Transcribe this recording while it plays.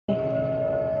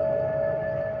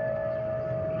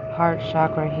heart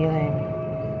chakra healing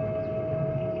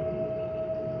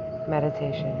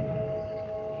meditation.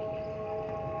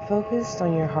 Focused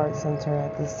on your heart center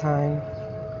at this time.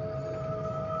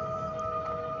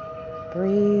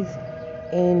 Breathe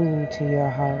into your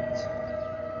heart.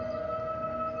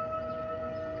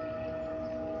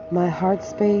 My heart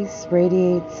space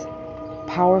radiates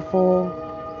powerful,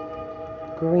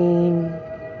 green,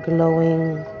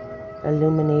 glowing,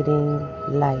 illuminating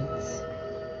light.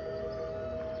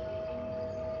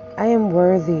 I am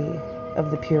worthy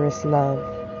of the purest love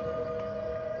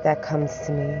that comes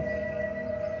to me.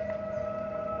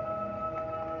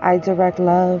 I direct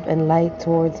love and light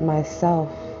towards myself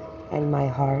and my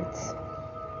heart.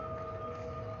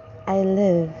 I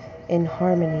live in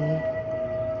harmony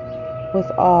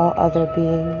with all other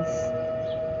beings.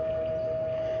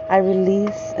 I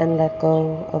release and let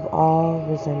go of all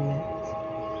resentment.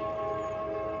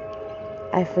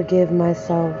 I forgive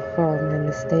myself for my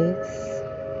mistakes,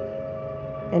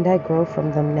 and I grow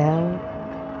from them now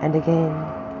and again.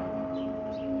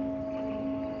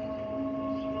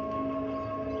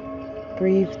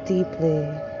 Breathe deeply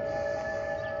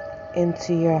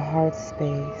into your heart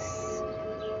space.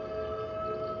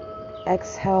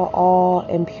 Exhale all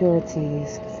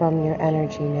impurities from your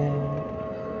energy now.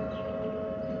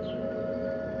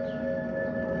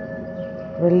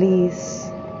 Release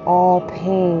all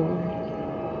pain,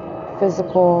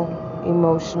 physical,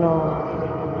 emotional,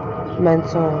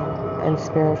 mental, and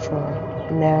spiritual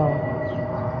now.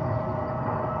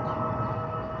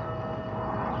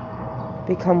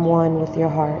 Become one with your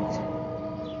heart.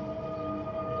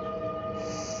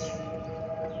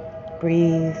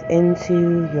 Breathe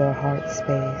into your heart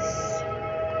space.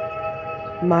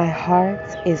 My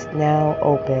heart is now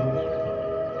open.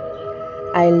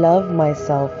 I love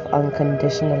myself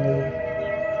unconditionally.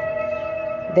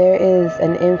 There is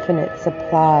an infinite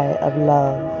supply of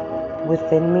love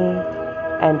within me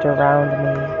and around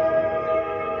me.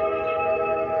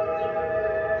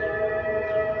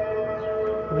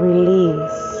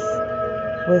 Release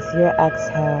with your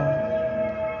exhale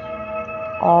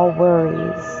all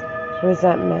worries,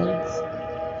 resentment,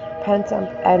 pent-up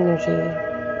energy,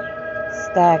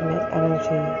 stagnant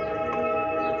energy.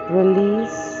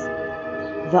 Release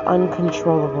the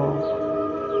uncontrollable.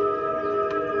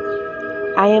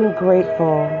 I am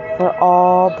grateful for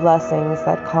all blessings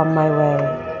that come my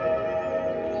way.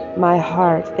 My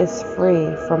heart is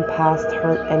free from past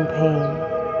hurt and pain.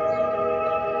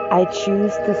 I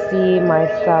choose to see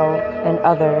myself and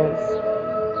others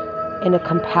in a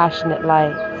compassionate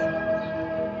light.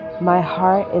 My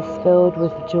heart is filled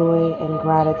with joy and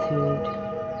gratitude.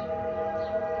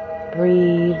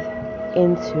 Breathe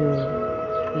into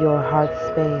your heart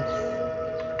space.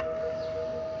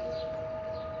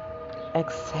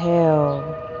 Exhale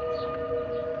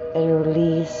and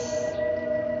release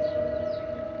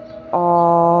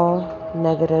all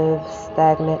negative,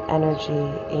 stagnant energy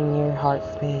in your heart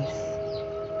space.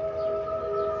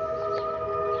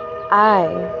 I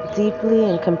deeply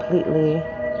and completely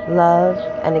love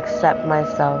and accept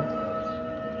myself.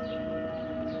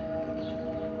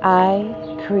 I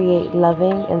create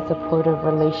loving and supportive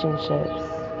relationships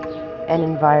and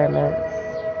environments.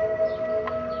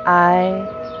 I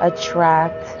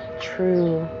attract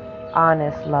true,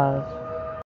 honest love.